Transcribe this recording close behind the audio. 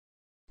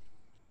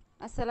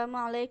আসসালামু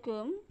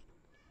আলাইকুম।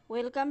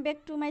 Welcome back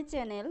to my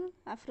channel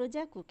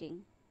Afroza cooking.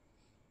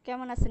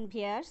 কেমন আছেন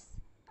ভিয়ার্স?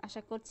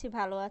 আশা করছি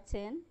ভালো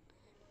আছেন।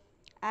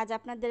 আজ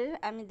আপনাদের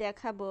আমি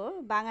দেখাবো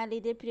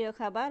বাঙালিদের প্রিয়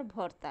খাবার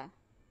ভর্তা।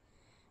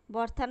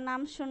 ভর্তার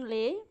নাম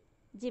শুনলেই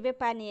জিভে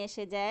পানি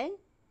এসে যায়,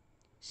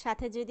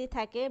 সাথে যদি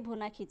থাকে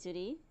ভুনা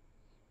খিচুড়ি।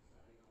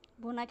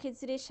 ভুনা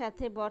খিচুড়ির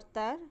সাথে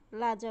ভর্তার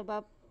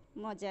লাজবাব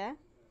মজা।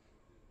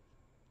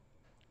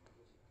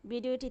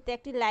 ভিডিওটিতে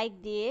একটি লাইক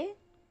দিয়ে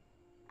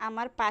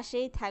আমার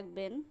পাশেই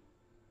থাকবেন।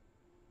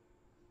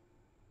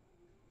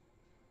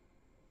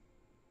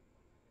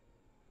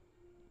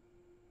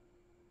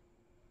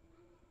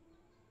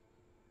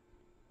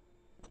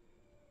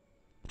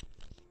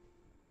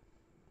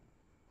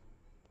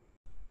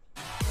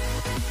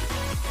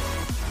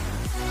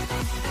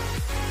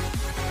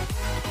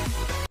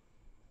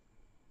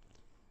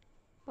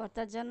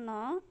 ভর্তার জন্য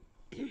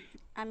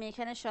আমি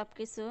এখানে সব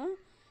কিছু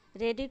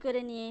রেডি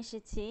করে নিয়ে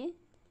এসেছি।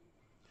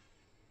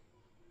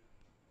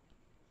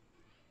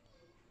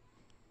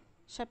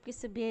 সব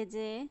কিছু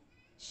ভেজে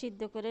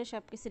সিদ্ধ করে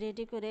সব কিছু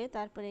রেডি করে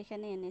তারপরে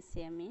এখানে এনেছি।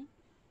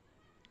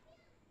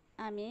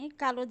 আমি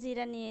কালো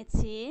জিরা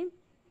নিয়েছি,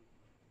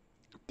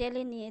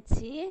 তেলে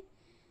নিয়েছি,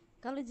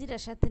 কালো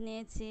জিরার সাথে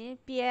নিয়েছি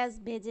পেঁয়াজ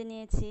ভেজে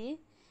নিয়েছি,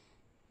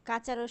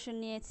 কাঁচা রসুন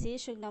নিয়েছি,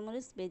 শুকনো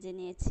মরিচ ভেজে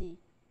নিয়েছি।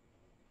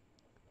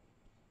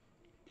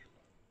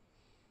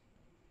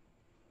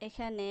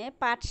 এখানে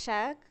পাট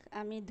শাক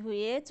আমি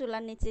ধুয়ে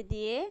চুলার নিচে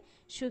দিয়ে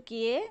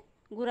শুকিয়ে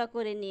গুঁড়া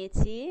করে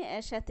নিয়েছি।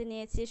 এর সাথে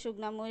নিয়েছি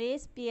শুকনো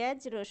মরিচ, পেঁয়াজ,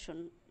 রসুন।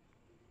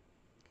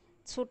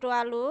 ছোট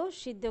আলু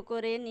সিদ্ধ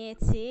করে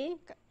নিয়েছি,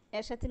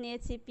 এর সাথে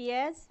নিয়েছি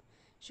পেঁয়াজ,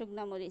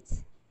 শুকনো মরিচ।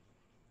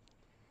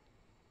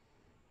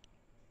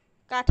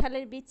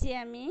 কাঁঠালের বিচি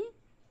আমি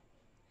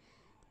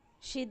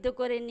সিদ্ধ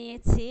করে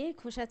নিয়েছি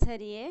খোসা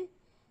ছাড়িয়ে,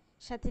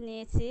 সাথে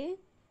নিয়েছি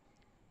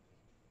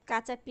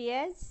কাঁচা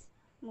পেঁয়াজ,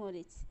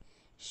 মরিচ।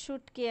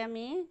 শুটকি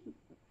আমি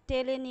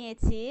তেলে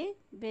নিয়েছি,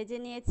 ভেজে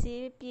নিয়েছি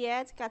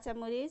পেঁয়াজ,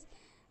 কাঁচামরিচ,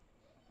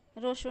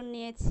 রসুন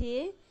নিয়েছি,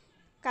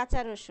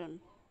 কাঁচা রসুন।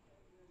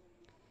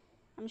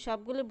 আমি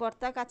সবগুলি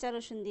ভর্তা কাঁচা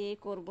রসুন দিয়েই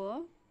করব।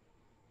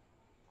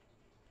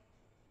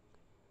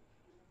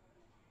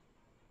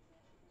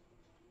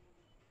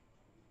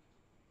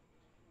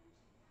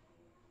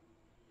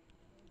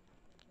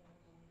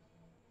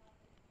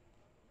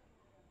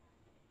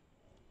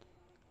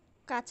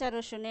 কাঁচা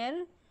রসুনের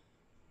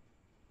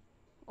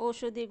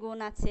ঔষধি গুণ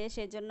আছে,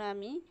 সেজন্য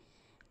আমি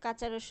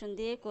কাঁচা রসুন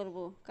দিয়ে করব।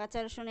 কাঁচা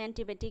রসুন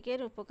অ্যান্টিবায়োটিকের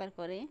উপকার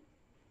করে।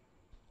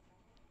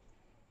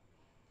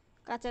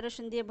 কাঁচা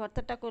রসুন দিয়ে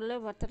ভর্তাটা করলে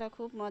ভর্তাটা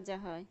খুব মজা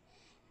হয়।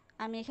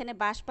 আমি এখানে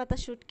বাঁশপাতা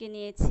শুটকি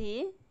নিয়েছি।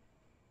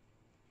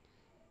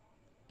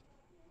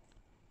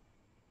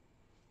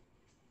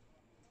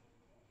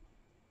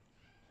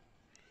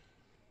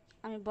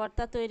 আমি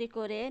ভর্তা তৈরি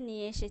করে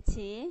নিয়ে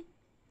এসেছি।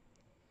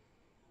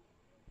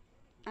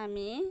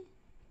 আমি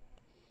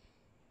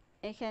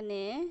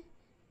এখানে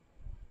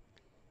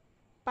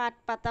পাট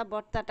পাতা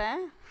ভর্তাটা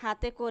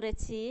হাতে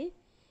করেছি,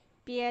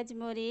 পেঁয়াজ,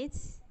 মরিচ,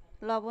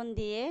 লবণ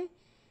দিয়ে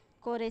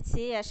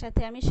করেছি। এর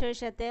সাথে আমি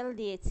সরিষার তেল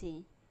দিয়েছি।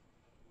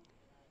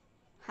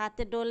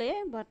 হাতে ডলে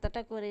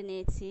ভর্তাটা করে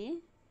নিয়েছি।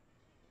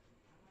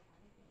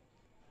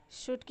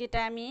 শুটকিটা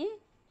আমি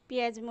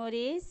পেঁয়াজ,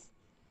 মরিচ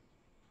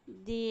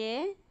দিয়ে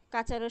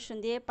কাঁচা রসুন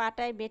দিয়ে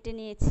পাটায় বেটে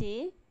নিয়েছি।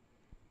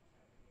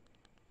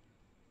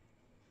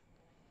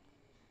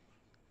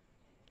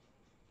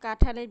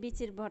 কাঁঠালের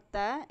বিচির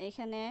ভর্তা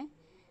এখানে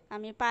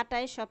আমি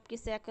পাটায় সব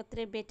কিছু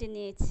একত্রে বেটে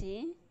নিয়েছি।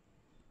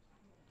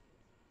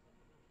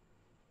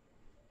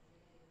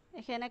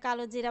 এখানে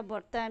কালো জিরা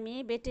ভর্তা আমি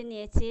বেটে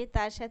নিয়েছি,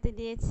 তার সাথে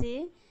দিয়েছি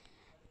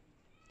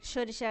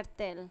সরিষার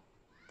তেল,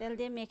 তেল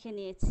দিয়ে মেখে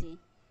নিয়েছি।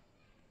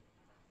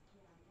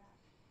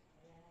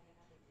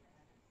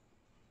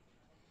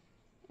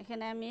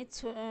 এখানে আমি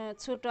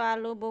ছোট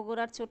আলু,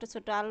 বগুড়ার ছোট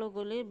ছোট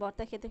আলুগুলি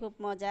ভর্তা খেতে খুব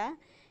মজা,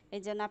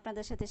 এই জন্য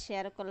আপনাদের সাথে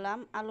শেয়ার করলাম।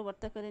 আলু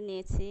ভর্তা করে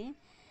নিয়েছি।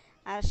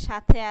 আর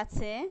সাথে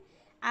আছে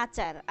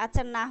আচার।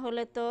 আচার না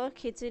হলে তো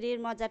খিচুড়ির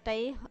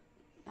মজাটাই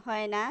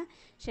হয় না,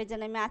 সেই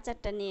জন্য আমি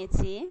আচারটা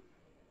নিয়েছি।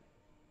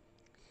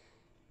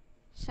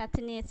 সাথে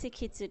নিয়েছি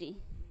খিচুড়ি।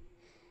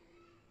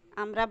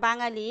 আমরা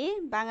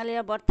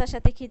বাঙালিরা ভর্তার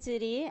সাথে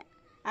খিচুড়ি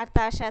আর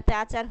তার সাথে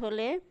আচার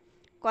হলে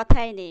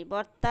কথাই নেই।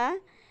 ভর্তা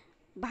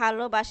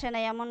ভালোবাসে না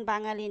এমন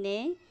বাঙালি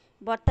নেই।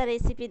 ভর্তা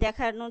রেসিপি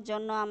দেখানোর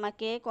জন্য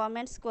আমাকে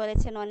কমেন্টস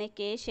করেছেন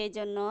অনেকে, সেই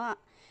জন্য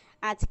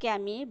আজকে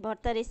আমি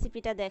ভর্তা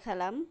রেসিপিটা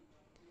দেখালাম।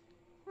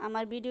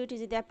 আমার ভিডিওটি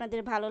যদি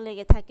আপনাদের ভালো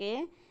লেগে থাকে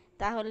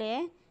তাহলে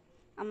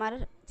আমার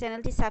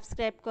চ্যানেলটি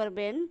সাবস্ক্রাইব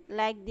করবেন,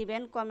 লাইক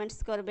দিবেন, কমেন্টস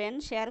করবেন,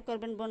 শেয়ার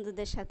করবেন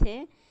বন্ধুদের সাথে।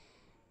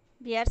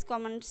 ভিউয়ার্স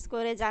কমেন্টস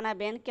করে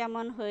জানাবেন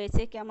কেমন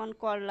হয়েছে, কেমন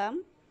করলাম,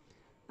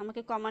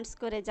 আমাকে কমেন্টস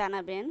করে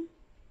জানাবেন।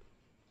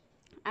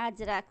 আজ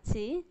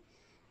রাখছি।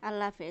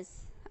 আল্লাহ হাফেজ।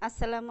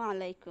 আসসালামু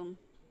আলাইকুম।